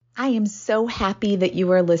I am so happy that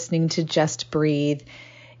you are listening to Just Breathe.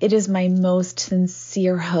 It is my most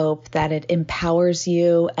sincere hope that it empowers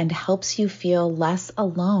you and helps you feel less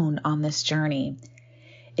alone on this journey.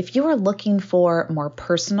 If you are looking for more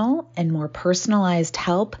personal and more personalized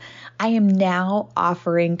help, I am now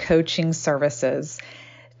offering coaching services.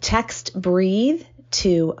 Text BREATHE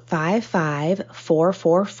to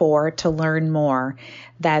 55444 to learn more.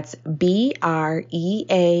 That's BREATHE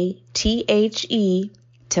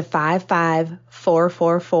to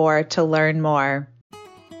 55444 to learn more.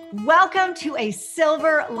 Welcome to a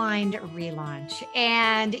Silver Lined relaunch.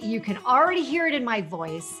 And you can already hear it in my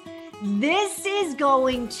voice. This is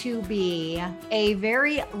going to be a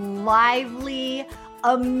very lively,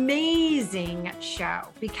 amazing show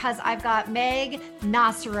because I've got Meg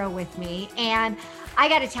Nocero with me. And I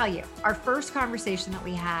got to tell you, our first conversation that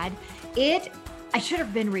we had, I should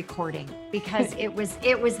have been recording because it was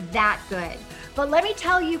that good. But let me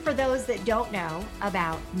tell you, for those that don't know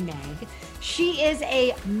about Meg, she is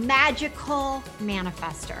a magical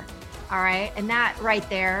manifester. All right. And that right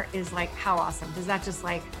there is like, how awesome. Does that just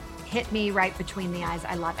like hit me right between the eyes?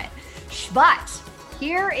 I love it. But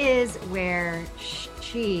here is where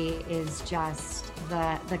she is just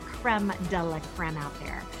the creme de la creme out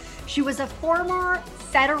there. She was a former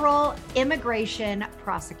federal immigration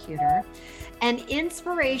prosecutor, an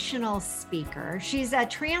inspirational speaker. She's a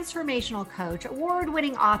transformational coach,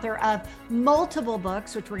 award-winning author of multiple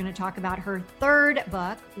books, which we're going to talk about her third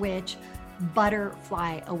book, which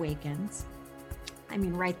Butterfly Awakens. I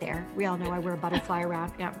mean, right there. We all know I wear a butterfly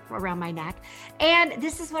around my neck. And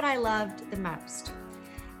this is what I loved the most.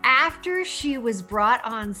 After she was brought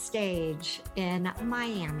on stage in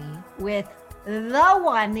Miami with the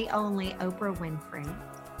one, the only Oprah Winfrey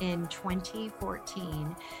in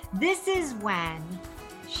 2014, this is when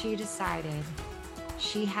she decided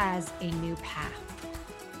she has a new path.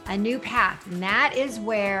 And that is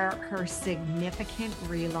where her significant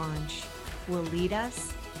relaunch will lead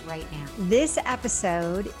us right now. This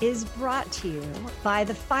episode is brought to you by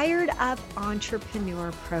the Fired Up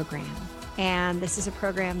Entrepreneur Program. And this is a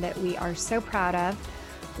program that we are so proud of.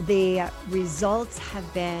 The results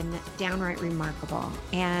have been downright remarkable.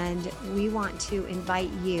 And we want to invite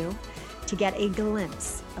you to get a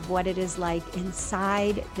glimpse of what it is like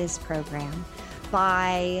inside this program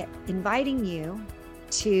by inviting you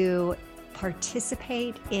to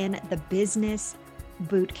participate in the Business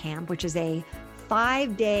Boot Camp, which is a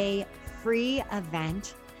 5-day free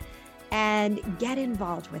event, and get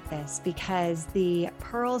involved with this because the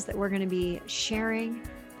pearls that we're going to be sharing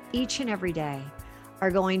each and every day are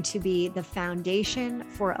going to be the foundation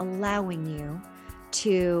for allowing you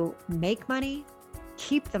to make money,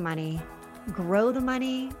 keep the money, grow the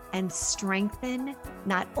money, and strengthen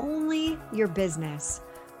not only your business,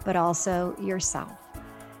 but also yourself.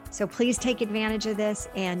 So please take advantage of this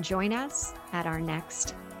and join us at our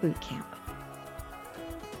next boot camp.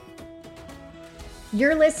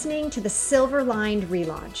 You're listening to the Silver Lined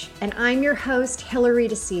Relaunch, and I'm your host, Hillary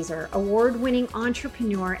DeCesar, award-winning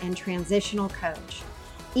entrepreneur and transitional coach.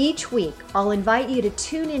 Each week, I'll invite you to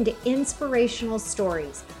tune into inspirational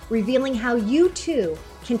stories, revealing how you too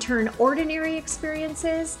can turn ordinary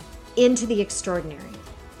experiences into the extraordinary.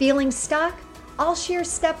 Feeling stuck? I'll share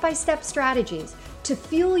step-by-step strategies to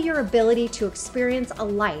fuel your ability to experience a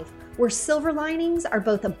life where silver linings are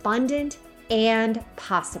both abundant and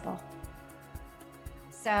possible.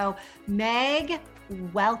 So, Meg,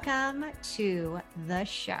 welcome to the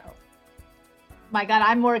show. My God,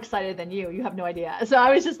 I'm more excited than you. You have no idea. So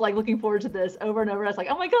I was just like looking forward to this over and over. I was like,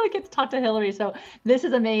 oh my God, I get to talk to Hillary. So this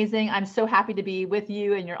is amazing. I'm so happy to be with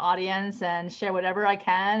you and your audience and share whatever I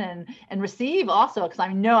can and receive also, because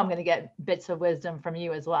I know I'm going to get bits of wisdom from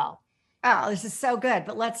you as well. Oh, this is so good.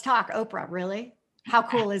 But let's talk Oprah. Really? How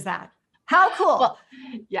cool is that? How cool? Well,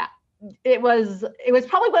 yeah. It was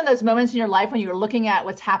probably one of those moments in your life when you're looking at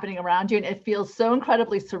what's happening around you and it feels so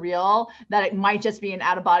incredibly surreal that it might just be an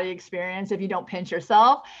out-of-body experience if you don't pinch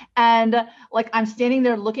yourself. And like, I'm standing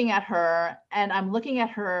there looking at her and I'm looking at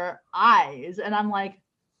her eyes and I'm like,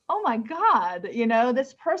 oh my God,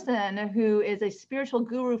 this person who is a spiritual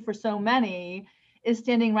guru for so many is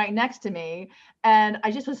standing right next to me. And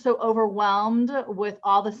I just was so overwhelmed with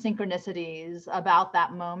all the synchronicities about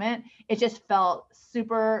that moment. It just felt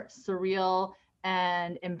super surreal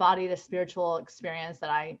and embodied a spiritual experience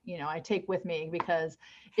that I take with me, because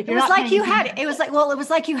if you're it was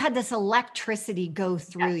like you had this electricity go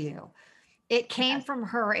through you. It came from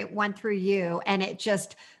her, it went through you, and it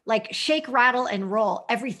just like shake, rattle, and roll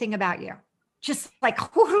everything about you. Just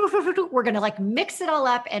like, we're going to like mix it all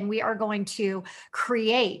up and we are going to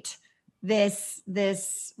create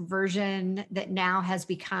this version that now has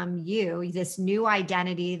become you, this new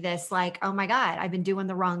identity, this like, oh my God, I've been doing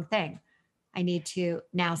the wrong thing. I need to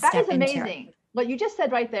now That step is into it. amazing. What you just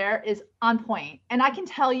said right there is on point. And I can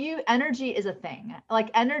tell you, energy is a thing. Like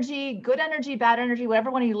energy, good energy, bad energy, whatever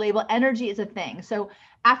one you label, energy is a thing. So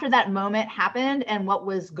after that moment happened and what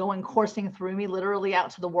was going coursing through me literally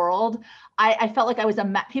out to the world, I felt like I was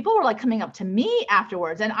people were like coming up to me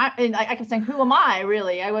afterwards. And I kept saying, who am I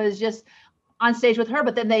really? I was just on stage with her,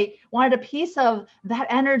 but then they wanted a piece of that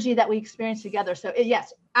energy that we experienced together. So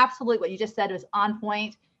yes, absolutely. What you just said was on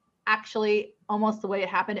point. Actually, almost the way it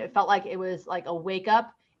happened, it felt like it was like a wake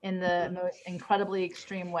up in the most incredibly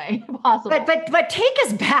extreme way possible. But take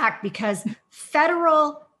us back, because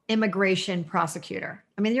federal immigration prosecutor.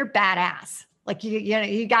 I mean, you're badass. Like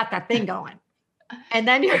you got that thing going. And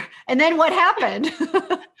then what happened?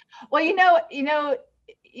 Well,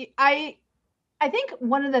 I think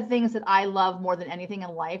one of the things that I love more than anything in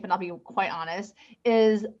life, and I'll be quite honest,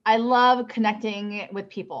 is I love connecting with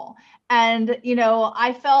people. And,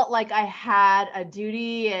 I felt like I had a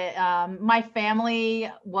duty. My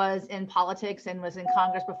family was in politics and was in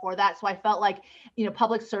Congress before that. So I felt like,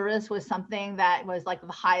 public service was something that was like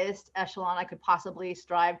the highest echelon I could possibly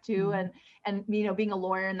strive to. Mm-hmm. And being a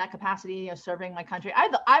lawyer in that capacity, serving my country,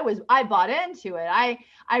 I bought into it.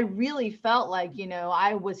 I really felt like,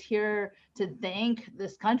 I was here to thank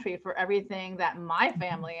this country for everything that my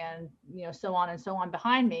family and, so on and so on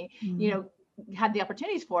behind me, had the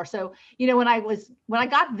opportunities for. So, when I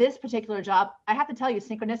got this particular job, I have to tell you,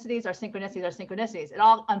 synchronicities are synchronicities are synchronicities. It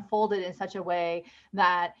all unfolded in such a way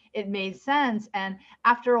that it made sense. And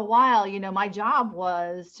after a while, my job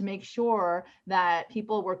was to make sure that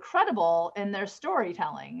people were credible in their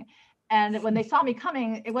storytelling. And when they saw me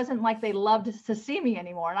coming, it wasn't like they loved to see me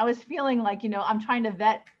anymore. And I was feeling like, I'm trying to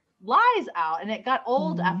vet lies out. And it got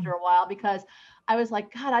old after a while, because I was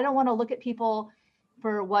like, God, I don't want to look at people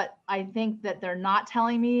for what I think that they're not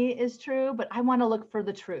telling me is true, but I want to look for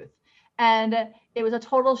the truth. And it was a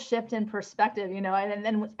total shift in perspective, and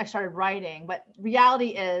then I started writing. But reality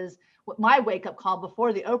is, what my wake up call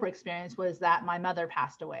before the Oprah experience was that my mother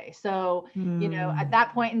passed away. So, at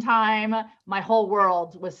that point in time, my whole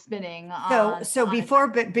world was spinning. Before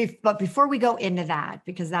we go into that,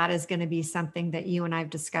 because that is going to be something that you and I've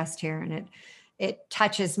discussed here, and it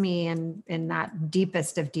touches me in that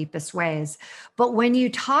deepest of deepest ways. But when you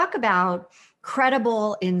talk about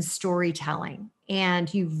credible in storytelling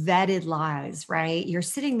and you vetted lies, right? You're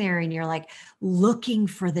sitting there and you're like looking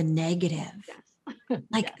for the negative. Yes.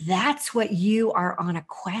 Like that's what you are on a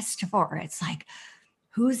quest for. It's like,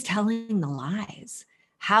 who's telling the lies?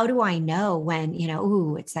 How do I know when,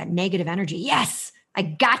 it's that negative energy? Yes, I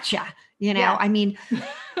gotcha. Yeah. I mean,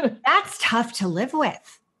 that's tough to live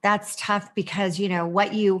with. That's tough because,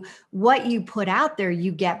 what you put out there,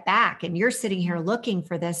 you get back, and you're sitting here looking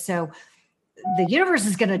for this. So the universe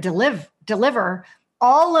is going to deliver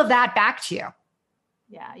all of that back to you.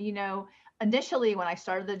 Yeah. Initially when I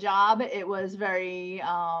started the job, it was very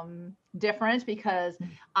different because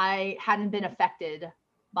I hadn't been affected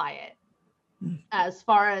by it. As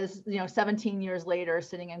far as, 17 years later,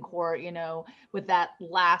 sitting in court, with that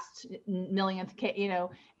last millionth case,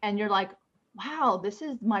 and you're like, wow, this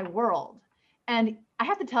is my world. And I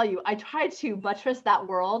have to tell you, I tried to buttress that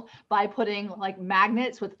world by putting like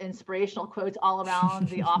magnets with inspirational quotes all around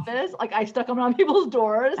the office. Like I stuck them on people's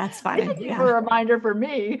doors. That's funny. For a reminder for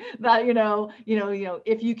me that,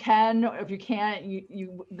 if you can, or if you can't,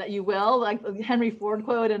 that you will, like the Henry Ford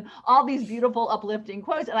quote and all these beautiful uplifting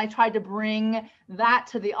quotes. And I tried to bring that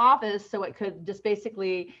to the office so it could just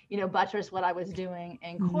basically, buttress what I was doing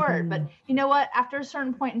in court. But you know what, after a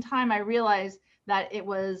certain point in time, I realized that it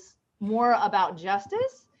was more about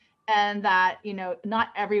justice, and that, not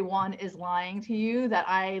everyone is lying to you, that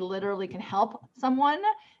I literally can help someone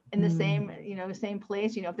in the same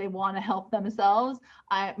place, if they want to help themselves.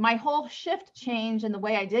 My whole shift changed in the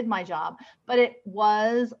way I did my job, but it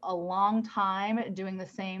was a long time doing the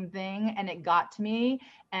same thing, and it got to me,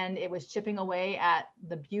 and it was chipping away at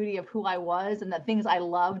the beauty of who I was and the things I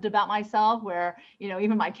loved about myself, where,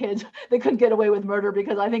 even my kids, they couldn't get away with murder,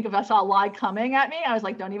 because I think if I saw a lie coming at me, I was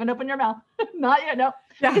like, don't even open your mouth. Not yet. No.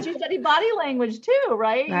 Yeah. Because you study body language too,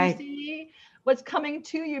 right? You see what's coming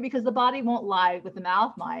to you, because the body won't lie, with the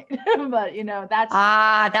mouth might. But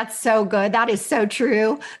that's so good. That is so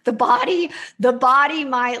true. The body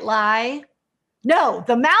might lie. No,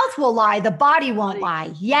 the mouth will lie. The body won't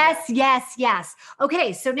lie. Yes, yes, yes.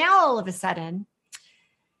 Okay. So now all of a sudden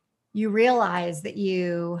you realize that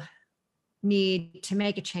you need to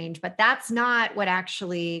make a change, but that's not what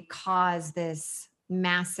actually caused this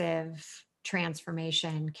massive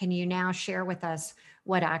transformation. Can you now share with us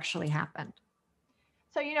what actually happened?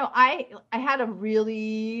 So, I had a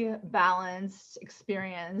really balanced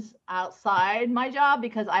experience outside my job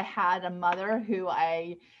because I had a mother who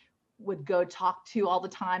I would go talk to all the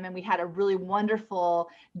time, and we had a really wonderful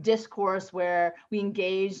discourse where we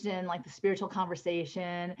engaged in like the spiritual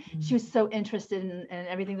conversation. She was so interested in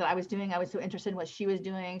everything that I was doing. I was so interested in what she was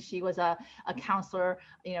doing. She was a counselor.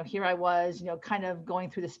 Here I was, kind of going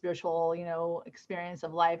through the spiritual, experience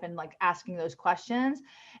of life and like asking those questions.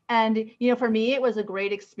 And for me it was a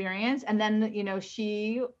great experience. And then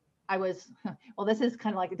I was, well, this is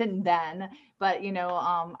kind of like, it didn't then, but,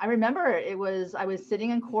 I remember I was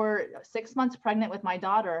sitting in court 6 months pregnant with my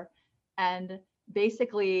daughter. And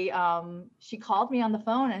basically, she called me on the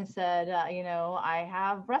phone and said, I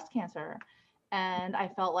have breast cancer. And I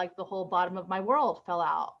felt like the whole bottom of my world fell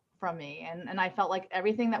out from me. And I felt like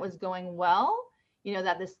everything that was going well,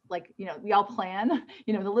 that this, like, we all plan,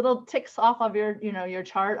 the little ticks off of your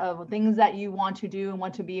chart of things that you want to do and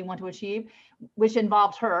want to be and want to achieve, which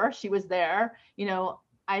involved her. She was there,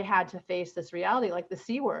 I had to face this reality, like the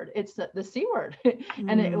C word. It's the C word.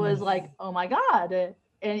 And it was like, oh my God.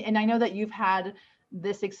 And I know that you've had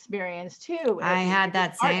this experience too. I had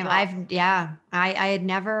that same, I had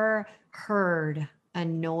never heard a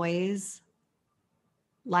noise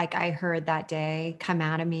like I heard that day come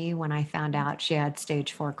out of me when I found out she had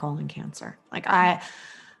stage 4 colon cancer. Like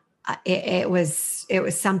it was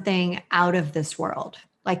something out of this world.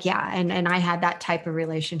 Like, yeah. And I had that type of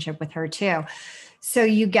relationship with her too. So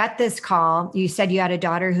you get this call. You said you had a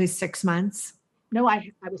daughter who's 6 months. No,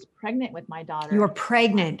 I was pregnant with my daughter. You were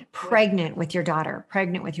pregnant with your daughter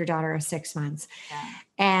of 6 months. Yeah.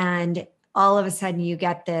 And all of a sudden you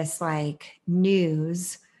get this like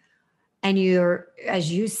news, and you're,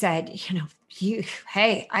 as you said,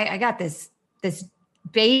 hey, I got this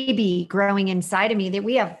baby growing inside of me that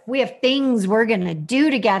we have things we're going to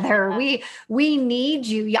do together. Yeah. We need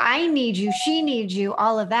you. I need you. She needs you,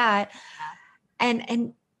 all of that. Yeah.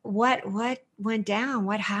 And what went down?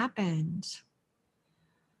 What happened?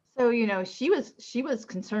 So, she was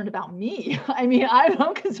concerned about me. I mean,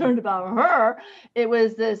 I'm concerned about her. It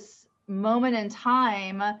was this moment in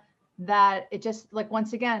time that it just, like,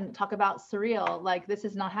 once again, talk about surreal, like, this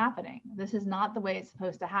is not happening. This is not the way it's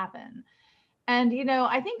supposed to happen. And,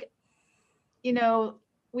 I think,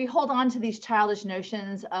 we hold on to these childish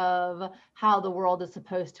notions of how the world is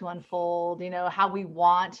supposed to unfold, how we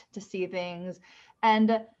want to see things.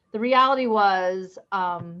 And the reality was,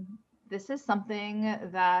 this is something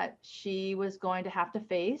that she was going to have to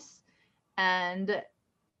face. And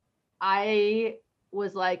I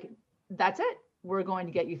was like, that's it. We're going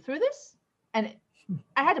to get you through this. And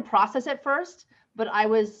I had to process it first, but I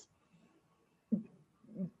was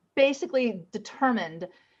basically determined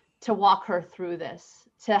to walk her through this,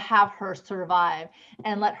 to have her survive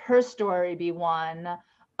and let her story be one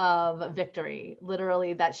of victory.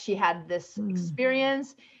 Literally, that she had this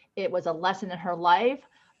experience. It was a lesson in her life.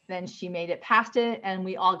 Then she made it past it, and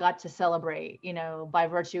we all got to celebrate, by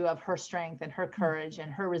virtue of her strength and her courage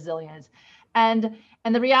and her resilience. And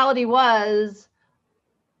the reality was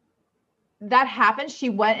that happened. She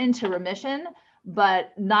went into remission,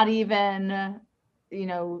 but not even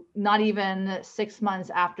 6 months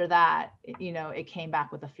after that, it came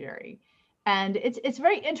back with a fury. And it's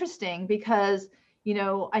very interesting because,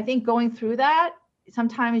 I think going through that,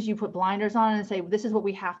 sometimes you put blinders on and say, this is what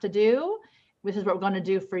we have to do. This is what we're going to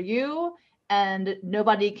do for you. And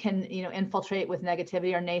nobody can, infiltrate with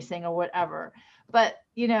negativity or naysaying or whatever. But,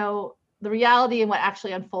 the reality and what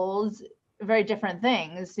actually unfolds, very different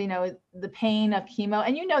things. The pain of chemo,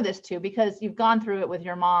 and this too, because you've gone through it with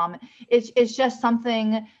your mom. It's just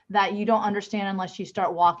something that you don't understand unless you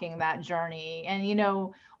start walking that journey.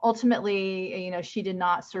 And, ultimately, she did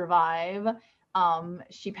not survive.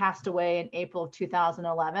 She passed away in April of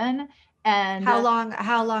 2011. And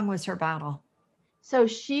how long was her battle? So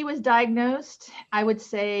she was diagnosed, I would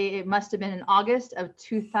say it must have been in August of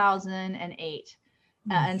 2008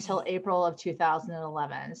 until April of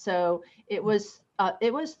 2011. So it was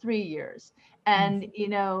 3 years. And,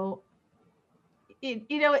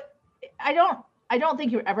 I don't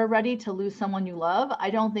think you're ever ready to lose someone you love.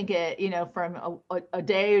 I don't think it, from a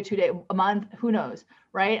day or 2 days, a month, who knows,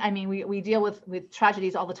 right? I mean, we deal with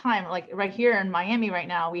tragedies all the time. Like right here in Miami right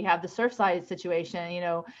now, we have the Surfside situation,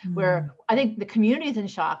 where I think the community is in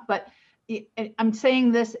shock. But I'm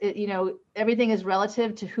saying this, everything is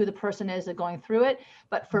relative to who the person is that going through it.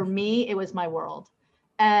 But for me, it was my world.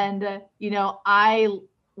 And, I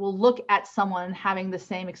will look at someone having the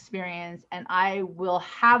same experience, and I will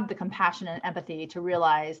have the compassion and empathy to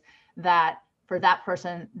realize that for that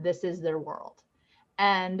person, this is their world.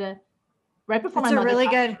 And right before It's my a mother really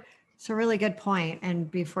passed, good, it's a really good point. And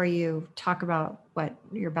before you talk about what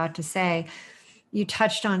you're about to say, you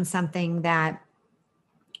touched on something that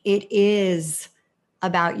it is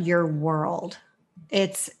about your world.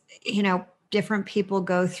 It's, different people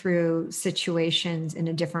go through situations in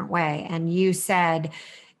a different way. And you said,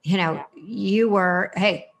 yeah, you were,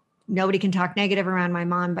 hey, nobody can talk negative around my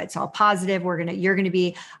mom, but it's all positive. You're going to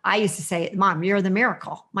be, I used to say, Mom, you're the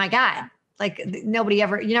miracle. My God. Like nobody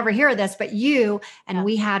ever, you never hear this, but you, and yeah,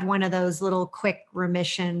 we had one of those little quick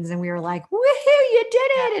remissions and we were like, woohoo, you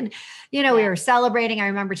did it. And, we were celebrating. I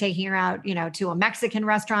remember taking her out, to a Mexican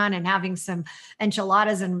restaurant and having some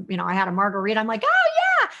enchiladas and, I had a margarita. I'm like, oh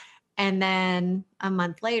yeah. And then a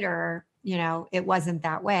month later, it wasn't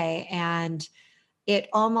that way. And it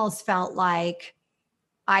almost felt like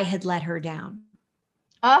I had let her down.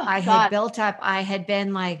 oh I had God, built up, I had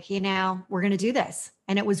been like, we're going to do this.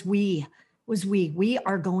 And it was we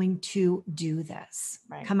are going to do this.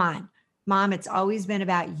 right. Come on, Mom, it's always been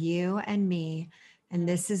about you and me. And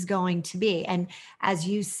this is going to be. And as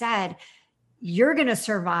you said, you're going to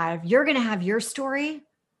survive. You're going to have your story,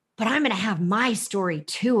 but I'm going to have my story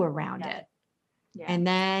too around it. Yeah. And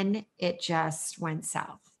then it just went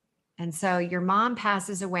south. And so your mom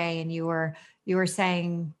passes away and you were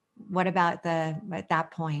saying, what about at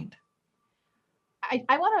that point?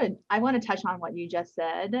 I want to touch on what you just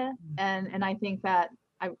said, and I think that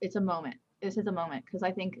it's a moment. This is a moment because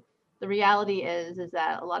I think the reality is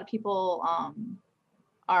that a lot of people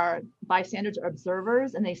are bystanders or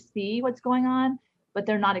observers and they see what's going on, but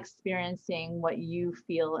they're not experiencing what you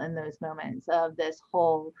feel in those moments of this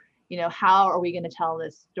whole, how are we going to tell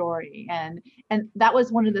this story? And that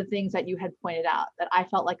was one of the things that you had pointed out, that I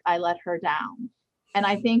felt like I let her down. And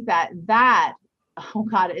I think that oh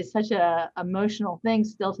God, it's such a emotional thing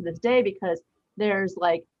still to this day, because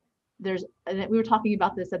and we were talking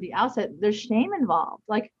about this at the outset, there's shame involved.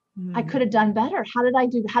 Like, I could have done better. How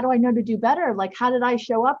do I know to do better? Like, how did I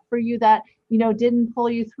show up for you that, didn't pull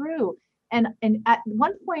you through? And at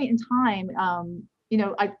one point in time,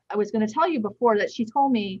 I was going to tell you before that she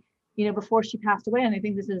told me, before she passed away, and I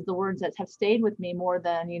think this is the words that have stayed with me more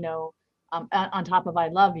than, on top of I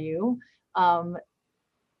love you,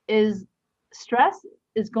 is stress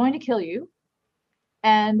is going to kill you,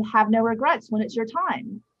 and have no regrets when it's your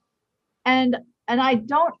time. And I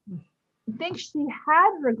don't think she had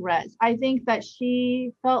regrets. I think that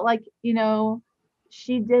she felt like,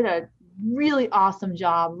 she did a really awesome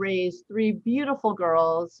job, raised 3 beautiful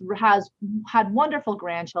girls, had wonderful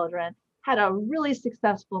grandchildren, had a really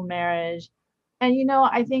successful marriage. And,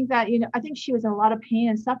 I think that, I think she was in a lot of pain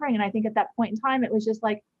and suffering. And I think at that point in time, it was just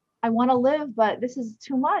like, I want to live, but this is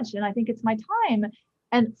too much. And I think it's my time.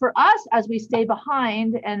 And for us, as we stay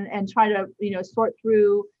behind and try to, sort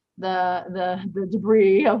through the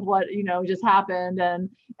debris of what, just happened, and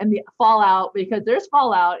the fallout, because there's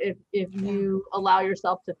fallout if you allow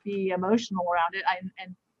yourself to be emotional around it.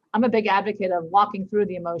 And I'm a big advocate of walking through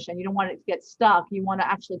the emotion. You don't want it to get stuck. You want to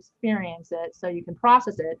actually experience it so you can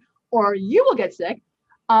process it, or you will get sick.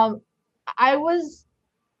 I was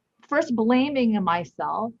first blaming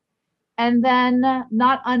myself, and then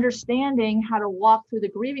not understanding how to walk through the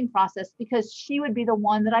grieving process, because she would be the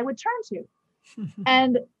one that I would turn to.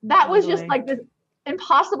 And that was just like this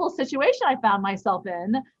impossible situation I found myself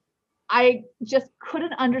in. I just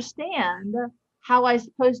couldn't understand how I was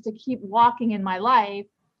supposed to keep walking in my life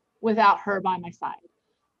without her by my side.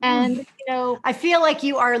 And, I feel like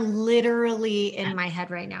you are literally in my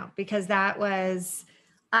head right now, because that was,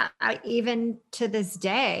 I even to this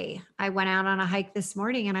day, I went out on a hike this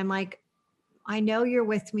morning and I'm like, I know you're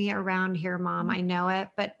with me around here, Mom. I know it,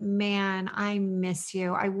 but man, I miss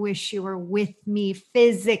you. I wish you were with me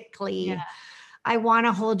physically. Yeah. I want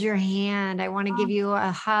to hold your hand. I want to give you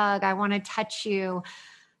a hug. I want to touch you.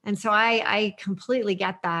 And so I completely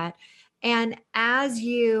get that. And as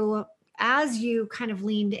you kind of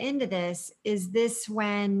leaned into this, is this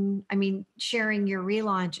when, sharing your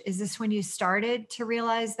relaunch, is this when you started to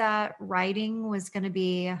realize that writing was going to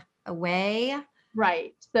be a way?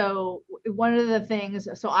 Right. So one of the things,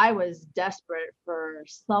 so I was desperate for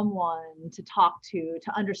someone to talk to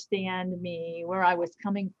understand me, where I was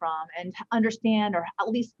coming from, and to understand, or at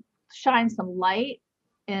least shine some light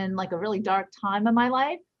in like a really dark time in my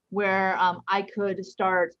life, where I could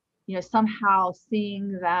start, somehow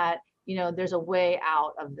seeing that, there's a way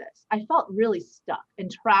out of this. I felt really stuck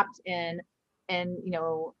and trapped in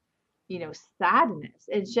sadness.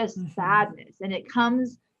 It's just sadness. And it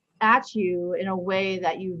comes at you in a way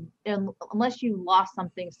that unless you lost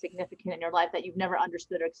something significant in your life that you've never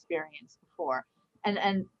understood or experienced before.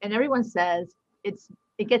 And everyone says,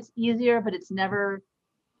 it gets easier, but it's never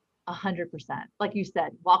 100%. Like you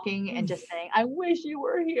said, walking and just saying, I wish you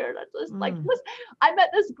were here. That's just like, listen, I met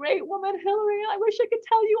this great woman, Hillary, and I wish I could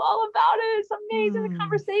tell you all about it. It's amazing. The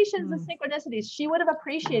conversations, the synchronicities, she would have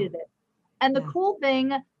appreciated it. And the cool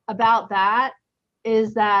thing about that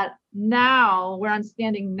is that now, where I'm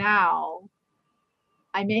standing now,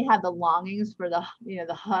 I may have the longings for the,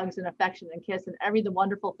 the hugs and affection and kiss and the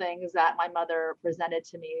wonderful things that my mother presented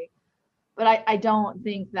to me. But I don't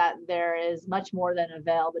think that there is much more than a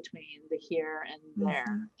veil between the here and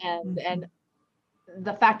there. And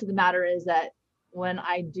the fact of the matter is that when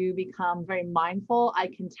I do become very mindful, I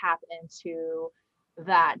can tap into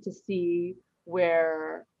that to see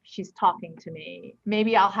where she's talking to me.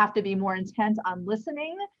 Maybe I'll have to be more intent on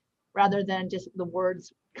listening rather than just the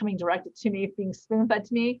words coming directed to me, being spoon-fed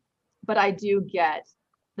to me. But I do get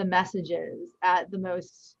the messages at the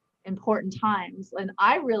most important times. And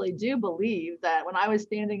I really do believe that when I was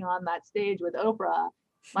standing on that stage with Oprah,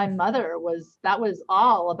 my mother that was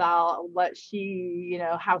all about what she,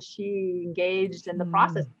 how she engaged in the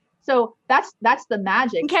process. So that's the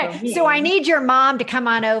magic. Okay. So I need your mom to come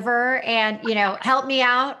on over and, help me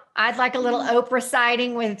out. I'd like a little Oprah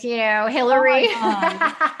sighting with, Hillary.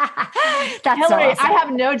 That's Hillary, so awesome. I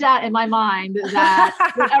have no doubt in my mind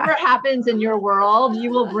that whatever happens in your world,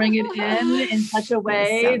 you will bring it in such a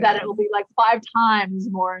way that it will be like 5 times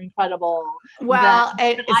more incredible. Well,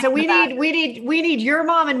 so we need your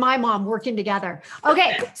mom and my mom working together.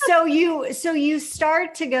 Okay. So you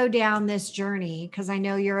start to go down this journey, because I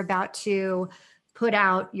know you're about to put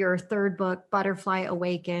out your 3rd book, Butterfly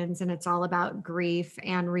Awakens, and it's all about grief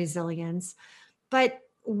and resilience. But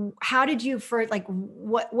how did you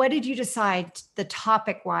what did you decide the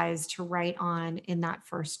topic wise to write on in that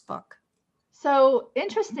first book? So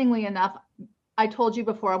interestingly enough, I told you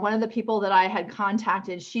before, one of the people that I had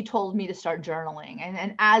contacted, she told me to start journaling.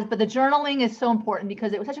 But the journaling is so important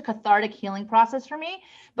because it was such a cathartic healing process for me,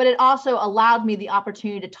 but it also allowed me the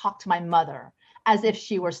opportunity to talk to my mother as if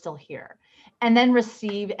she were still here, and then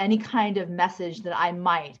receive any kind of message that I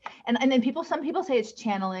might. And then some people say it's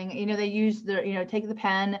channeling, they use their, take the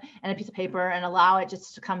pen and a piece of paper and allow it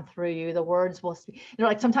just to come through you. The words will speak.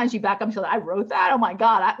 Like sometimes you back up and say, I wrote that. Oh my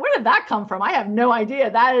God, where did that come from? I have no idea.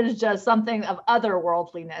 That is just something of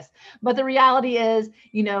otherworldliness. But the reality is,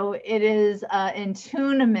 it is in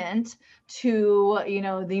tunement to,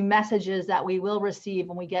 the messages that we will receive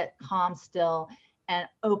when we get calm, still, and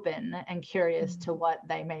open and curious to what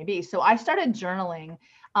they may be. So I started journaling,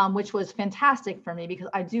 which was fantastic for me because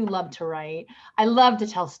I do love to write. I love to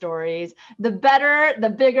tell stories. The better, the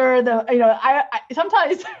bigger, I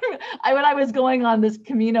sometimes when I was going on this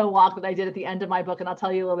Camino walk that I did at the end of my book, and I'll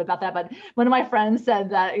tell you a little bit about that, but one of my friends said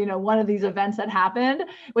that, one of these events that happened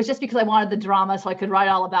was just because I wanted the drama so I could write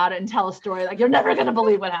all about it and tell a story. Like, you're never going to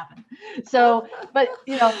believe what happened. So, but,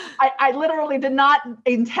 I literally did not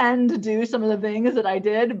intend to do some of the things that I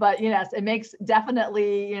did, but yes, it makes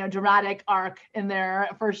definitely, dramatic arc in there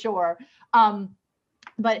for sure.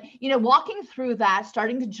 But, walking through that,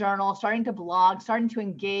 starting to journal, starting to blog, starting to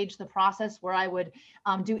engage the process where I would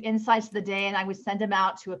do insights of the day, and I would send them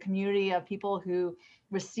out to a community of people who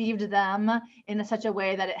received them in such a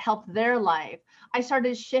way that it helped their life. I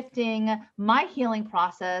started shifting my healing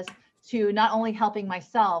process to not only helping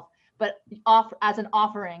myself, but as an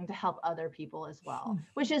offering to help other people as well,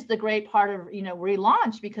 which is the great part of,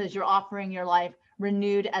 relaunch, because you're offering your life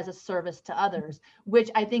renewed as a service to others, which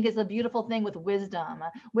I think is a beautiful thing with wisdom.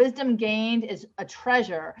 Wisdom gained is a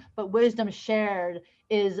treasure, but wisdom shared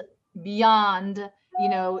is beyond,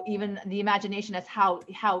 even the imagination as how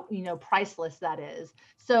priceless that is.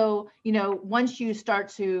 So, once you start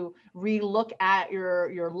to relook at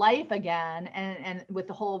your life again, and with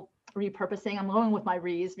the whole repurposing, I'm going with my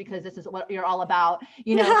re's because this is what you're all about,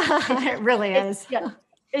 it really is. Yeah.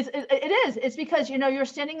 It is. It's because, you're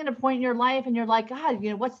standing at a point in your life and you're like, God,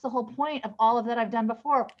 what's the whole point of all of that I've done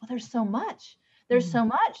before? Well, there's so much. There's so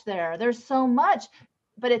much there. There's so much,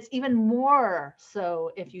 but it's even more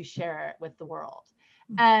so if you share it with the world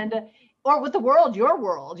or with the world, your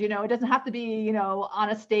world. It doesn't have to be, on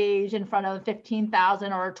a stage in front of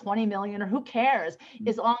 15,000 or 20 million or who cares,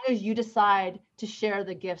 as long as you decide to share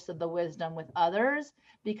the gifts of the wisdom with others,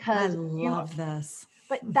 because I love this.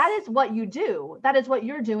 But that is what you do. That is what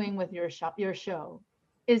you're doing with your show,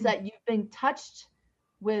 is that you've been touched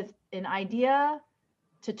with an idea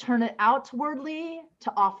to turn it outwardly,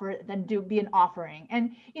 to offer it, than be an offering.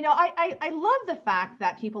 And, I love the fact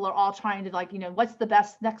that people are all trying to like, what's the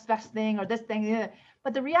next best thing or this thing.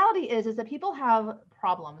 But the reality is that people have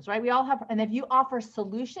problems, right? We all have, and if you offer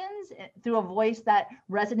solutions through a voice that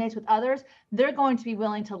resonates with others, they're going to be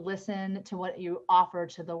willing to listen to what you offer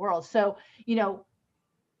to the world. So,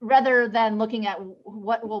 rather than looking at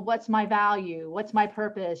what's my value, what's my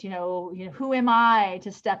purpose, who am I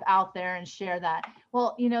to step out there and share that?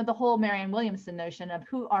 Well, the whole Marianne Williamson notion of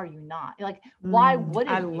who are you not? Like, why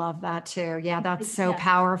wouldn't I you? love that too. Yeah, that's so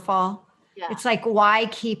powerful. Yeah. It's like, why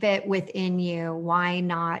keep it within you? Why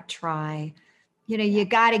not try? You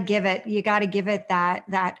got to give it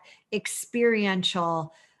that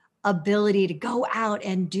experiential ability to go out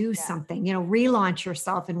and do something, relaunch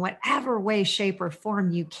yourself in whatever way, shape, or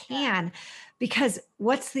form you can, because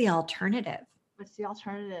what's the alternative? What's the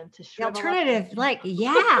alternative to the alternative?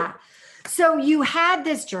 So you had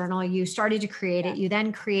this journal, you started to create it, you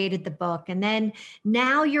then created the book, and then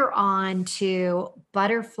now you're on to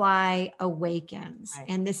Butterfly Awakens. Right.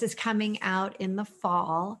 And this is coming out in the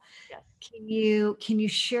fall. Yes. Can you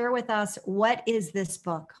share with us, what is this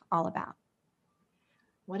book all about?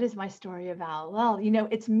 What is my story about? Well,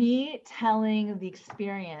 it's me telling the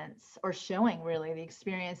experience, or showing really the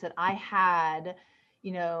experience that I had,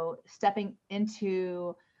 stepping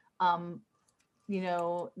into,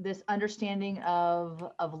 this understanding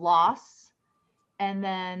of loss, and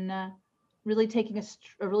then really taking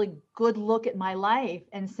a really good look at my life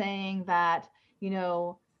and saying that,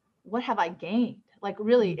 what have I gained? Like,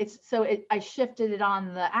 really, I shifted it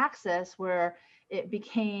on the axis where it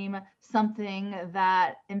became something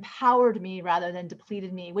that empowered me rather than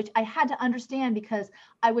depleted me, which I had to understand because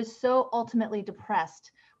I was so ultimately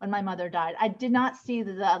depressed when my mother died. I did not see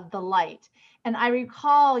the light. And I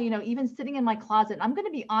recall, even sitting in my closet, I'm going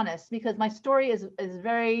to be honest, because my story is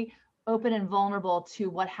very open and vulnerable to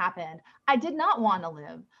what happened. I did not want to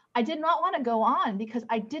live. I did not want to go on because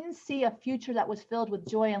I didn't see a future that was filled with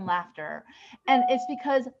joy and laughter. And it's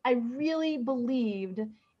because I really believed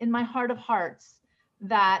in my heart of hearts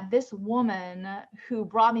that this woman who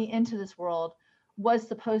brought me into this world was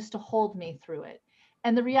supposed to hold me through it.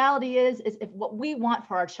 And the reality is if what we want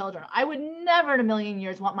for our children, I would never in a million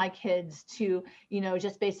years want my kids to,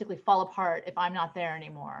 just basically fall apart if I'm not there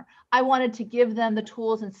anymore. I wanted to give them the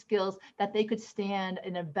tools and skills that they could stand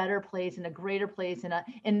in a better place, in a greater place,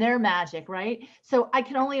 in their magic, right? So I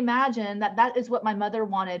can only imagine that is what my mother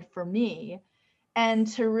wanted for me. And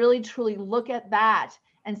to really, truly look at that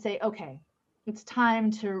and say, okay, it's time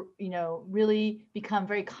to, really become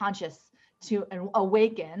very conscious to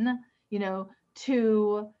awaken,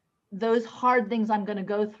 to those hard things I'm going to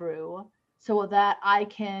go through so that I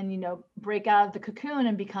can, break out of the cocoon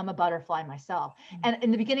and become a butterfly myself. Mm-hmm. And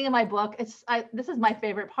in the beginning of my book, this is my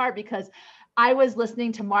favorite part because I was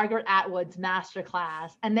listening to Margaret Atwood's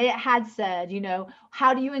masterclass, and they had said,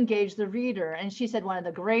 how do you engage the reader? And she said, one of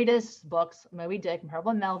the greatest books, Moby Dick,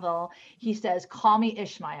 Herman Melville, he says, call me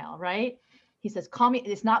Ishmael, right? He says, call me,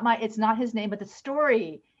 it's not his name, but the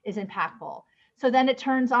story is impactful. So then it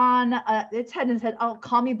turns on its head and said, oh,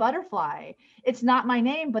 call me Butterfly. It's not my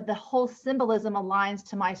name, but the whole symbolism aligns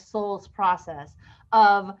to my soul's process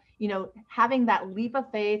of, having that leap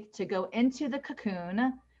of faith to go into the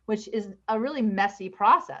cocoon, which is a really messy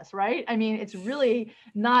process, right? I mean, it's really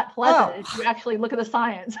not pleasant if you actually look at the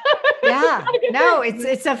science. Yeah, no,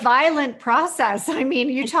 it's a violent process. I mean,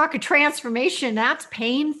 you talk a transformation, that's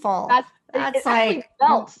painful. That's like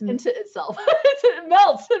melts into itself. It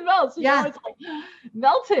melts. Yeah. It's like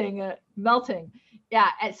melting. Yeah.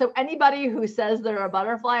 And so anybody who says they're a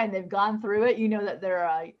butterfly and they've gone through it, that they're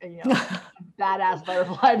a badass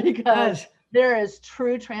butterfly, because there is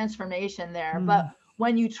true transformation there. But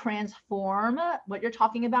when you transform what you're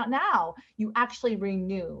talking about now, you actually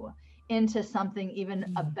renew into something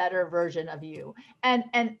even a better version of you. And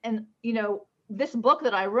this book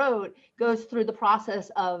that I wrote goes through the process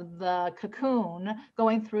of the cocoon,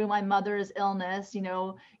 going through my mother's illness,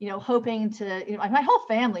 hoping to, my whole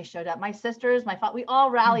family showed up, my sisters, my father, we all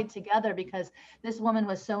rallied together because this woman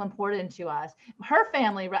was so important to us. Her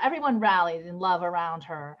family, everyone rallied in love around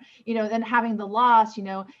her, then having the loss,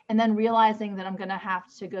 and then realizing that I'm going to have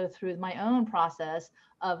to go through my own process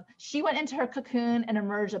of, she went into her cocoon and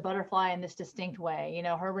emerged a butterfly in this distinct way,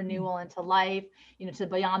 her renewal into life, to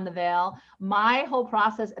beyond the veil. My whole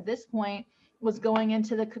process at this point was going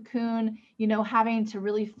into the cocoon, having to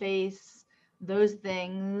really face those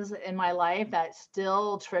things in my life that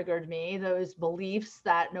still triggered me, those beliefs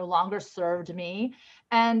that no longer served me,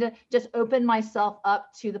 and just open myself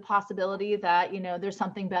up to the possibility that, there's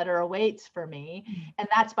something better awaits for me. And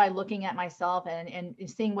that's by looking at myself and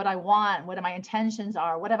seeing what I want, what my intentions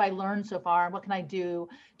are, what have I learned so far, and what can I do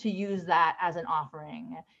to use that as an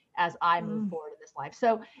offering as I move forward in this life.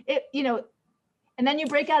 So and then you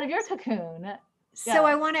break out of your cocoon. So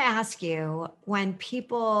I want to ask you, when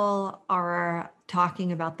people are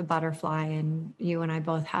talking about the butterfly, and you and I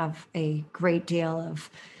both have a great deal of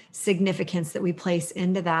significance that we place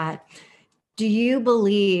into that, do you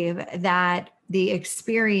believe that the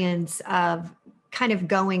experience of kind of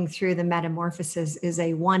going through the metamorphosis is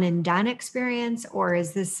a one and done experience, or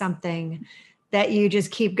is this something that you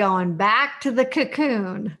just keep going back to the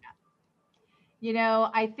cocoon?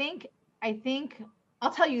 I think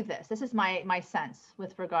I'll tell you this. This is my sense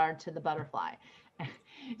with regard to the butterfly.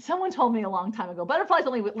 Someone told me a long time ago, butterflies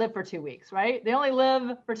only live for 2 weeks, right? They only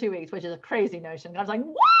live for 2 weeks, which is a crazy notion. And I was like,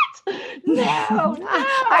 what? No.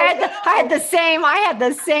 I had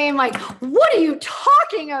the same, like, what are you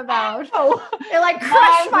talking about? Oh, it like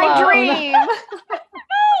crushed my dream.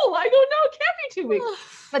 No, I go, no, it can't be 2 weeks.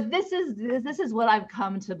 But this is what I've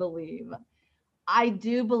come to believe. I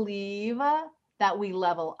do believe that we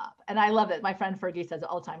level up. And I love it. My friend Fergie says it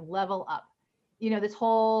all the time, level up. This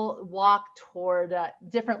whole walk toward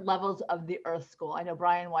different levels of the Earth School. I know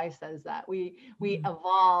Brian Weiss says that. We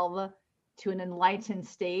evolve to an enlightened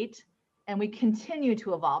state, and we continue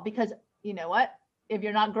to evolve, because you know what? If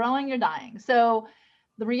you're not growing, you're dying. So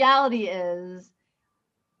the reality is,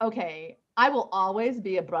 okay, I will always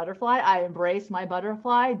be a butterfly. I embrace my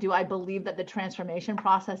butterfly. Do I believe that the transformation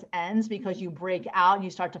process ends because you break out and you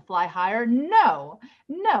start to fly higher? No.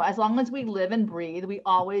 As long as we live and breathe, we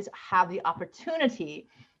always have the opportunity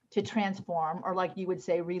to transform, or like you would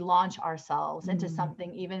say, relaunch ourselves into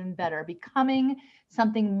something even better, becoming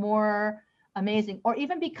something more amazing, or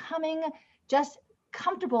even becoming just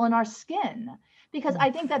comfortable in our skin. Because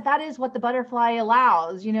I think that is what the butterfly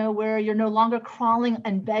allows, where you're no longer crawling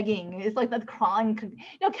and begging. It's like that crawling,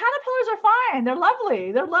 caterpillars are fine. They're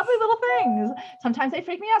lovely. They're lovely little things. Sometimes they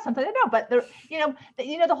freak me out. Sometimes they don't. But they're,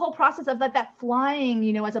 the whole process of that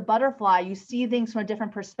flying, as a butterfly, you see things from a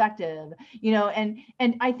different perspective, and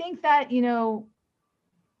I think that,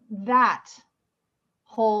 that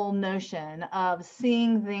whole notion of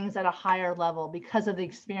seeing things at a higher level because of the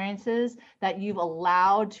experiences that you've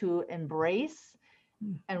allowed to embrace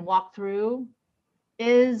and walk through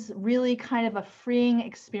is really kind of a freeing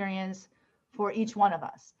experience for each one of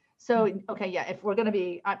us. So, okay, yeah, if we're going to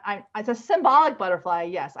be, it's a symbolic butterfly.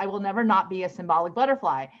 Yes, I will never not be a symbolic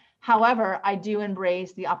butterfly. However, I do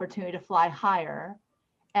embrace the opportunity to fly higher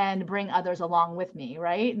and bring others along with me,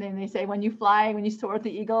 right? And then they say, when you soar with the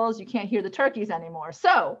eagles, you can't hear the turkeys anymore.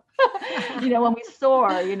 So, when we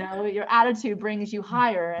soar, your attitude brings you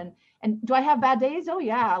higher. And do I have bad days? Oh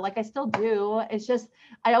yeah, like I still do. It's just,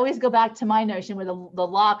 I always go back to my notion where the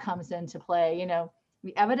law comes into play.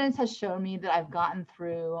 The evidence has shown me that I've gotten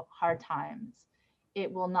through hard times.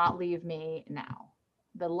 It will not leave me now.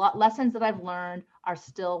 The lessons that I've learned are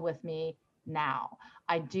still with me now.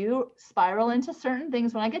 I do spiral into certain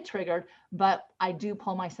things when I get triggered, but I do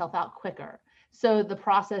pull myself out quicker. So the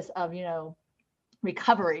process of,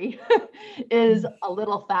 recovery is a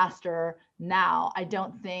little faster now. I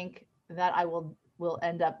don't think that I will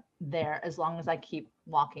end up there as long as I keep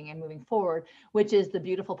walking and moving forward, which is the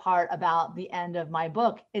beautiful part about the end of my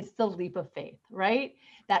book. It's the leap of faith, right?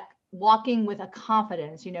 That walking with a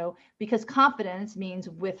confidence, because confidence means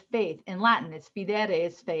with faith. In Latin, it's fidere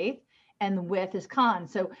is faith, and with is con.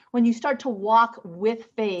 So when you start to walk with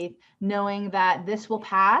faith, knowing that this will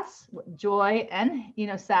pass, joy and,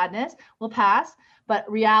 sadness will pass, but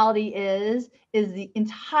reality is the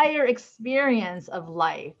entire experience of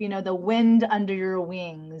life, the wind under your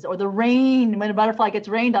wings, or the rain, when a butterfly gets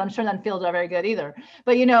rained on. I'm sure that feels not very good either.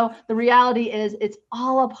 But, the reality is it's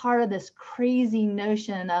all a part of this crazy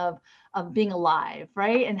notion of being alive,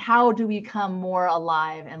 right? And how do we become more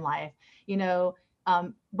alive in life?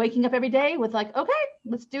 Waking up every day with like, okay,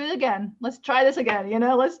 let's do it again. Let's try this again.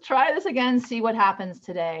 Let's try this again, see what happens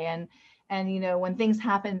today. And when things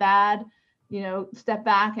happen bad, step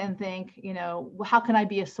back and think, how can I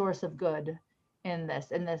be a source of good in this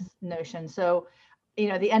notion? So,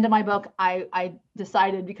 the end of my book, I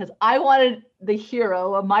decided, because I wanted the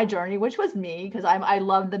hero of my journey, which was me, because I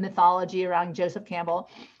love the mythology around Joseph Campbell.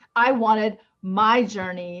 I wanted my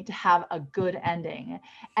journey to have a good ending.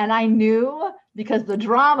 And I knew, because the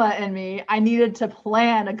drama in me, I needed to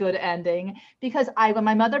plan a good ending, because when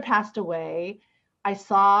my mother passed away, I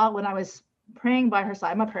saw, when I was praying by her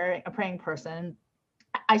side. I'm a praying person.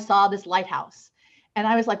 I saw this lighthouse. And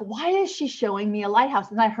I was like, why is she showing me a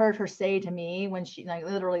lighthouse? And I heard her say to me when she, like,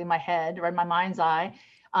 literally in my head or in my mind's eye,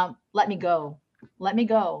 let me go, let me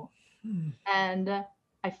go. And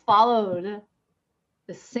I followed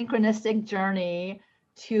the synchronistic journey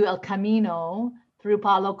to El Camino through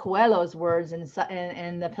Paulo Coelho's words in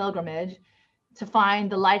the pilgrimage to find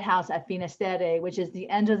the lighthouse at Finisterre, which is the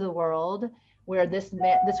end of the world, where this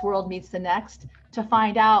world meets the next, to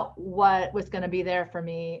find out what was going to be there for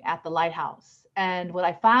me at the lighthouse. And what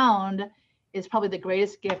I found is probably the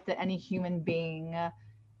greatest gift that any human being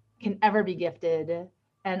can ever be gifted.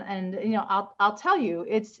 And you know, I'll tell you,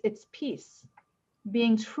 it's peace.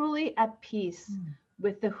 Being truly at peace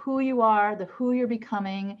with the who you are, the who you're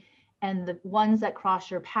becoming, and the ones that cross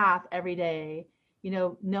your path every day. You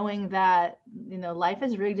know, knowing that, you know, life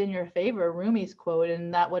is rigged in your favor, Rumi's quote,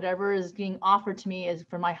 and that whatever is being offered to me is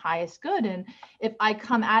for my highest good. And if I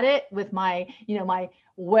come at it with my, you know, my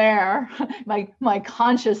my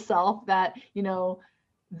conscious self, that, you know,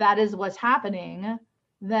 that is what's happening,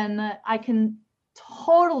 then I can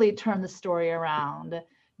totally turn the story around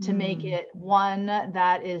to make it one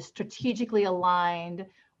that is strategically aligned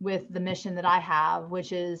with the mission that I have,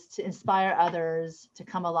 which is to inspire others to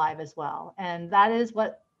come alive as well. And that is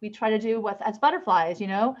what we try to do as butterflies, you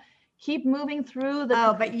know, keep moving through the.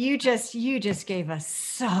 Oh, but you just gave us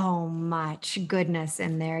so much goodness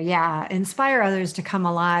in there. Yeah. Inspire others to come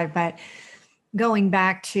alive. But going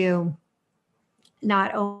back to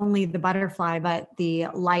not only the butterfly, but the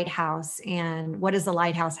lighthouse, and what does the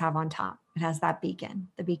lighthouse have on top? It has that beacon,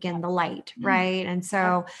 the light, right? And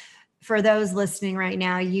so for those listening right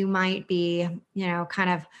now, you might be, you know, kind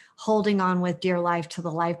of holding on with dear life to the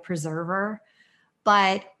life preserver,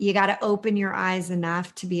 but you got to open your eyes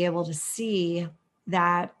enough to be able to see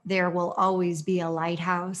that there will always be a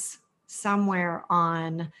lighthouse somewhere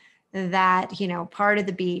on that, you know, part of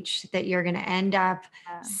the beach that you're going to end up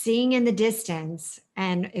seeing in the distance.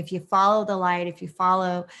 And if you follow the light, if you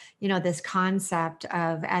follow, you know, this concept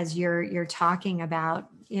of, as you're talking about,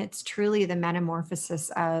 it's truly the metamorphosis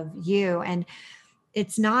of you. And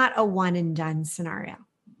it's not a one and done scenario.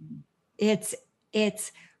 It's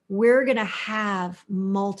we're going to have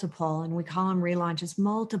multiple, and we call them relaunches,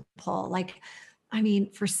 multiple. Like, I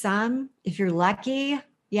mean, for some, if you're lucky,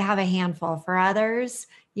 you have a handful. For others,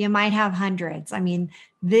 you might have hundreds. I mean,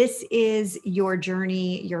 this is your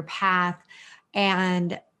journey, your path.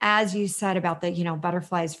 And as you said about the, you know,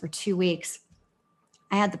 butterflies for 2 weeks,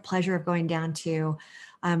 I had the pleasure of going down to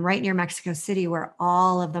right near Mexico City, where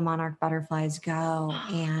all of the monarch butterflies go,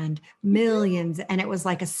 and millions. And it was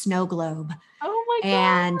like a snow globe. Oh my God.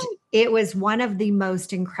 And it was one of the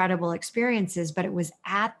most incredible experiences, but it was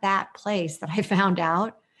at that place that I found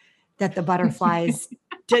out that the butterflies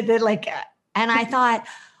did like, and I thought,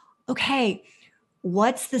 okay,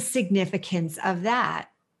 what's the significance of that?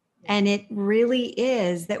 And it really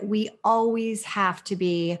is that we always have to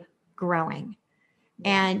be growing.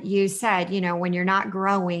 And you said, you know, when you're not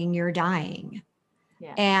growing, you're dying.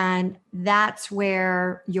 Yeah. And that's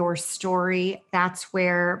where your story, that's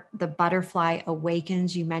where the butterfly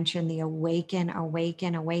awakens. You mentioned the awaken.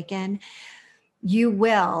 You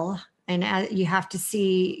will, and you have to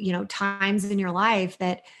see, you know, times in your life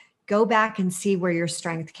that go back and see where your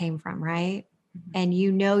strength came from, right? Mm-hmm. And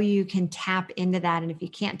you know you can tap into that. And if you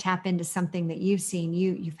can't tap into something that you've seen,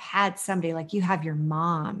 you've had somebody, like you have your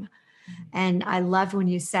mom. Mm-hmm. And I loved when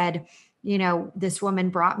you said, you know, this woman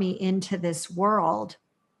brought me into this world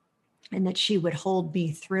and that she would hold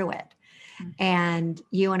me through it. Mm-hmm. And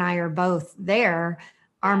you and I are both there.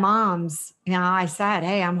 Our moms, you know, I said,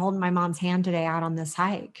 hey, I'm holding my mom's hand today out on this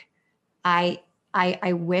hike. I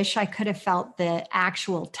wish I could have felt the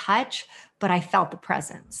actual touch, but I felt the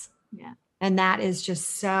presence. Yeah. And that is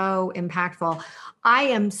just so impactful. I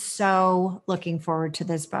am so looking forward to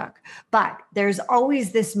this book, but there's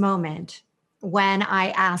always this moment when I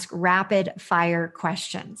ask rapid fire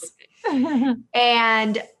questions.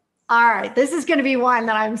 And all right, this is going to be one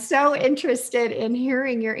that I'm so interested in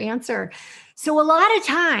hearing your answer. So a lot of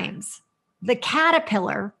times the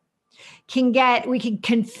caterpillar we can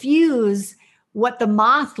confuse what the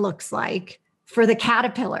moth looks like for the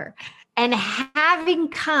caterpillar. And having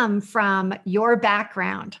come from your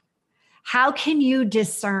background, how can you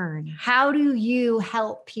discern? How do you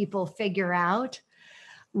help people figure out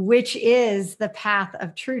which is the path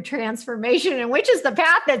of true transformation and which is the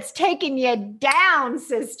path that's taking you down,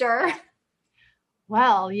 sister?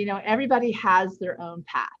 Well, you know, everybody has their own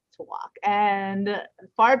path to walk, and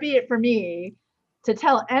far be it for me to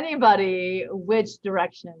tell anybody which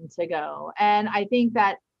direction to go. And I think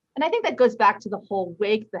that And I think that goes back to the whole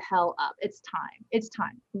wake the hell up. It's time. It's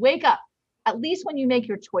time. Wake up. At least when you make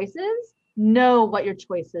your choices, know what your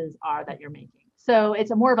choices are that you're making. So it's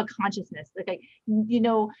a more of a consciousness. Like, you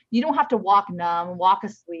know, you don't have to walk numb, walk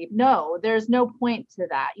asleep. No, there's no point to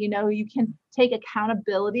that. You know, you can take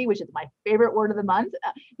accountability, which is my favorite word of the month.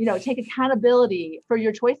 You know, take accountability for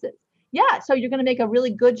your choices. Yeah. So you're going to make a really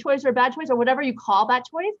good choice or a bad choice or whatever you call that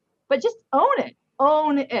choice, but just own it.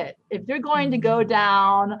 Own it. If you're going to go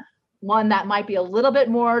down one that might be a little bit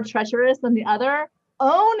more treacherous than the other,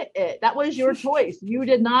 own it. That was your choice. You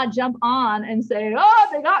did not jump on and say, oh,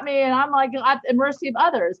 they got me and I'm like at the mercy of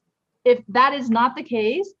others. If that is not the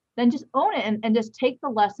case, then just own it and just take the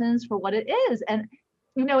lessons for what it is. And,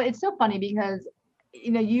 you know, it's so funny because,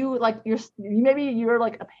 you know, you like maybe you're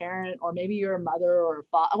like a parent or maybe you're a mother or a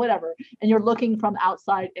father, whatever, and you're looking from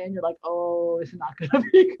outside in, you're like, oh, this is not going to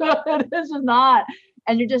be good. This is not.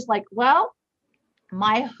 And you're just like, well,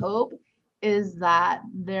 my hope is that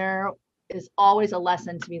there is always a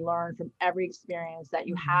lesson to be learned from every experience that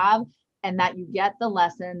you have, and that you get the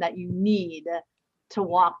lesson that you need to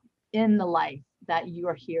walk in the life that you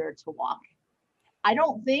are here to walk. I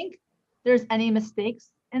don't think there's any mistakes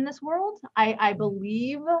in this world. I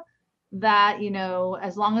believe that, you know,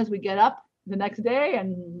 as long as we get up the next day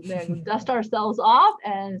and then dust ourselves off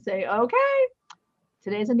and say, okay,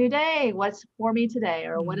 today's a new day. What's for me today?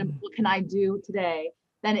 Or what can I do today?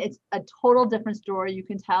 Then it's a total different story you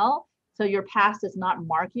can tell. So your past does not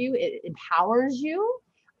mark you, it empowers you.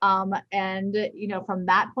 And, you know, from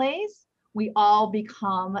that place, we all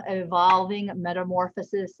become an evolving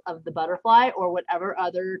metamorphosis of the butterfly or whatever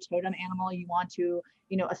other totem animal you want to,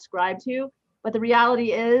 you know, ascribe to. But the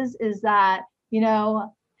reality is that, you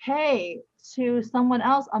know, hey, to someone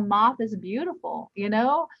else, a moth is beautiful, you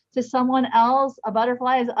know, to someone else, a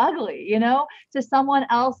butterfly is ugly, you know, to someone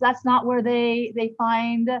else, that's not where they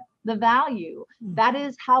find the value. That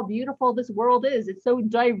is how beautiful this world is. It's so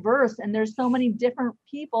diverse and there's so many different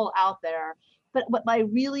people out there. But what I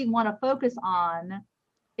really want to focus on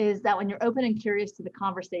is that when you're open and curious to the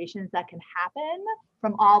conversations that can happen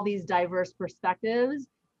from all these diverse perspectives,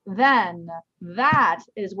 then that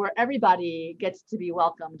is where everybody gets to be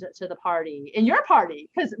welcomed to the party, in your party.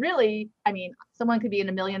 Because really, I mean, someone could be in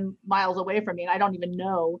a million miles away from me and I don't even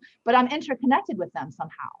know, but I'm interconnected with them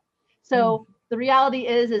somehow. So the reality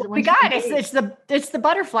is when we got it. It's the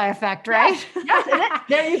butterfly effect, right? Yes.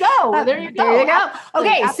 There you go. There you go. There you go.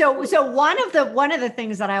 Okay. So one of the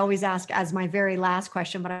things that I always ask as my very last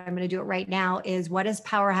question, but I'm going to do it right now, is what does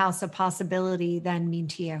powerhouse of possibility then mean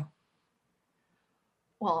to you?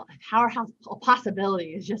 Well, powerhouse of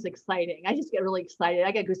possibility is just exciting. I just get really excited.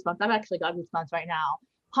 I get goosebumps. I've actually got goosebumps right now.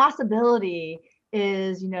 Possibility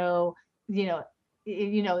is,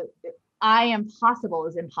 I am possible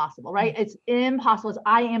is impossible, right? It's impossible is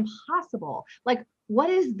I am possible. Like,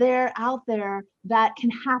 what is there out there that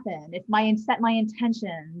can happen if set my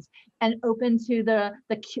intentions and open to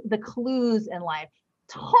the clues in life?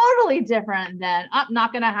 Totally different than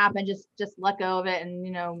not going to happen. Just let go of it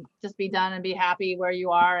and, just be done and be happy where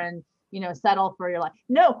you are and, settle for your life.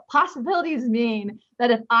 No, possibilities mean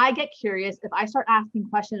that if I get curious, if I start asking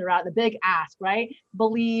questions around the big ask, right?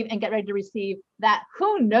 Believe and get ready to receive that,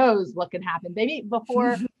 who knows what can happen, maybe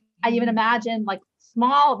before I even imagine, like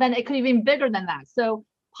small, then it could be even bigger than that. So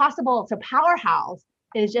powerhouse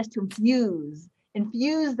is just to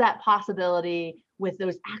infuse that possibility with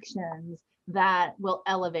those actions that will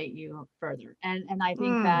elevate you further. And I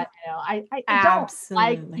think that, I don't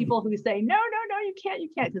like people who say, no, you can't,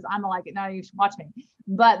 because I'm like, no, you should watch me.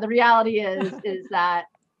 But the reality is that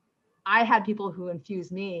I had people who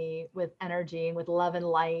infuse me with energy and with love and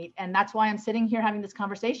light. And that's why I'm sitting here having this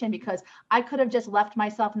conversation, because I could have just left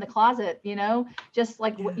myself in the closet, just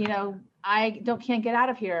like, I can't get out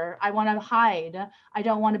of here. I want to hide. I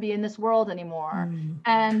don't want to be in this world anymore.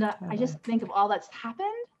 And I just think of all that's happened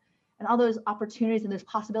and all those opportunities and those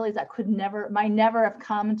possibilities that might never have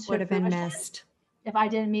come to would have been missed if I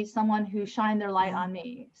didn't meet someone who shined their light on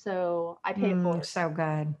me. So I pay it forward. So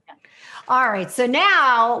good. Yeah. All right. So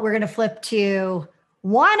now we're going to flip to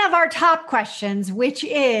one of our top questions, which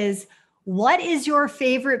is, what is your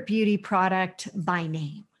favorite beauty product by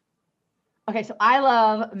name? Okay, so I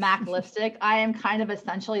love MAC lipstick. I am kind of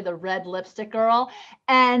essentially the red lipstick girl.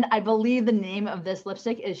 And I believe the name of this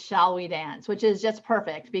lipstick is Shall We Dance, which is just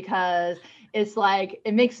perfect because it's like,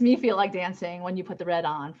 it makes me feel like dancing when you put the red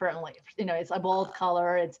on. It's a bold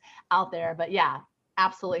color, it's out there, but yeah,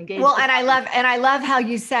 absolutely engaged. Well, and I love how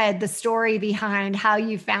you said the story behind how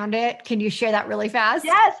you found it. Can you share that really fast?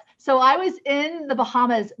 Yes. So I was in the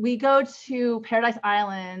Bahamas. We go to Paradise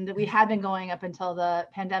Island. We had been going up until the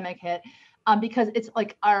pandemic hit. because it's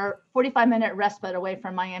like our 45-minute respite away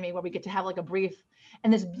from Miami where we get to have like a brief.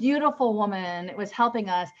 And this beautiful woman was helping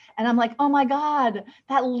us. And I'm like, oh my God,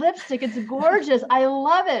 that lipstick, it's gorgeous. I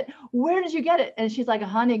love it. Where did you get it? And she's like,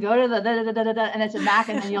 honey, go to the da, da, da, da, da, and it's a MAC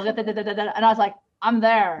and then you'll get the da, da, da, da. And I was like, I'm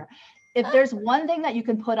there. If there's one thing that you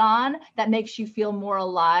can put on that makes you feel more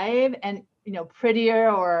alive and, prettier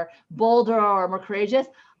or bolder or more courageous,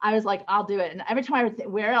 I was like, I'll do it. And every time I would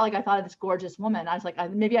wear it, like I thought of this gorgeous woman. I was like,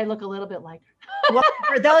 maybe I look a little bit like her. Well,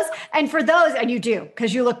 for those, and you do,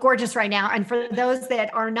 because you look gorgeous right now. And for those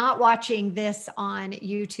that are not watching this on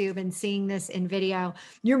YouTube and seeing this in video,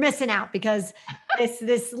 you're missing out because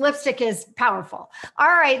this lipstick is powerful. All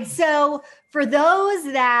right. So for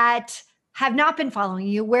those that have not been following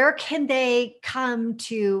you, where can they come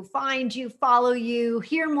to find you, follow you,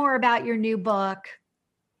 hear more about your new book?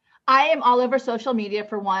 I am all over social media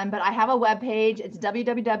for one, but I have a webpage. It's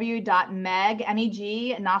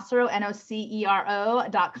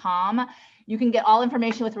www.megnocero.com. You can get all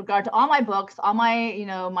information with regard to all my books, all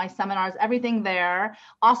my, my seminars, everything there.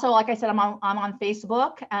 Also, like I said, I'm on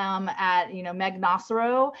Facebook at, Meg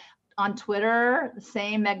Nocero. On Twitter, the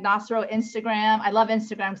same, Meg Nocero. Instagram, I love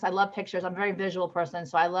Instagram because I love pictures. I'm a very visual person,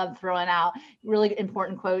 so I love throwing out really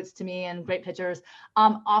important quotes to me and great pictures.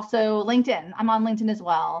 Also LinkedIn, I'm on LinkedIn as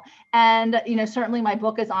well. And, certainly my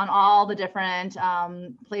book is on all the different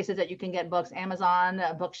places that you can get books, Amazon,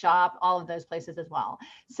 Bookshop, all of those places as well.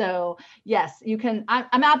 So yes, you can,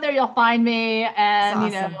 I'm out there, you'll find me. And,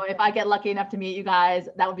 awesome. If I get lucky enough to meet you guys,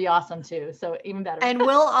 that would be awesome too. So even better. And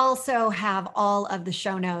we'll also have all of the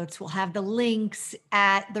show notes. We'll have the links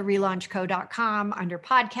at therelaunchco.com under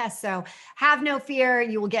podcast. So have no fear.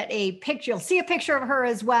 You will get a picture. You'll see a picture of her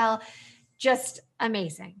as well. Just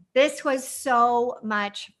amazing. This was so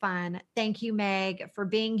much fun. Thank you, Meg, for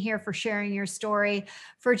being here, for sharing your story,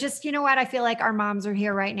 for just, I feel like our moms are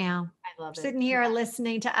here right now. I love it. Sitting here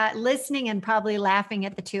listening and probably laughing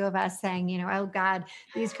at the two of us saying, oh God,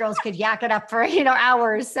 these girls could yak it up for,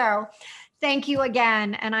 hours. So thank you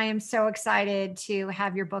again. And I am so excited to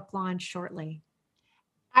have your book launch shortly.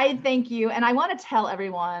 I thank you. And I want to tell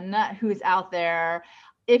everyone who's out there,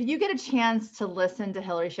 if you get a chance to listen to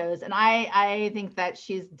Hillary shows, and I think that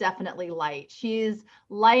she's definitely light. She's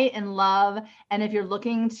light and love. And if you're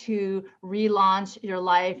looking to relaunch your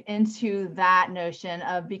life into that notion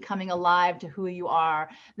of becoming alive to who you are,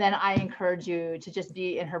 then I encourage you to just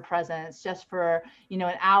be in her presence just for,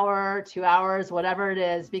 an hour, 2 hours, whatever it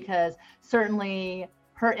is, because certainly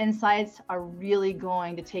her insights are really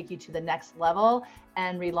going to take you to the next level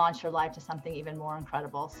and relaunch your life to something even more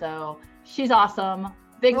incredible. So she's awesome.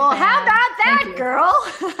 Big fan. How about that, girl?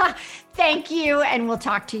 Thank you. And we'll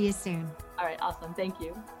talk to you soon. All right. Awesome. Thank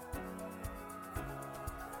you.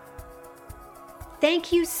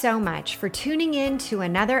 Thank you so much for tuning in to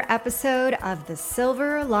another episode of the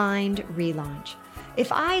Silver Aligned Relaunch.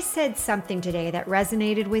 If I said something today that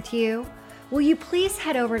resonated with you, will you please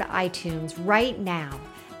head over to iTunes right now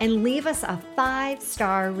and leave us a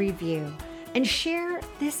 5-star review and share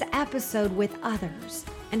this episode with others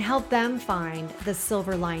and help them find the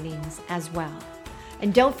silver linings as well.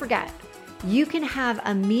 And don't forget, you can have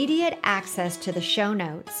immediate access to the show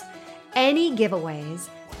notes, any giveaways,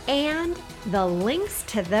 and the links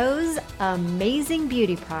to those amazing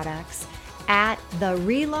beauty products at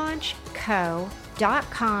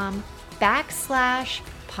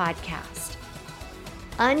therelaunchco.com/podcast.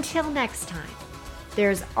 Until next time,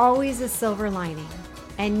 there's always a silver lining.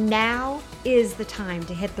 And now is the time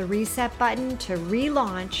to hit the reset button to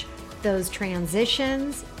relaunch those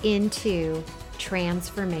transitions into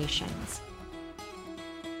transformations.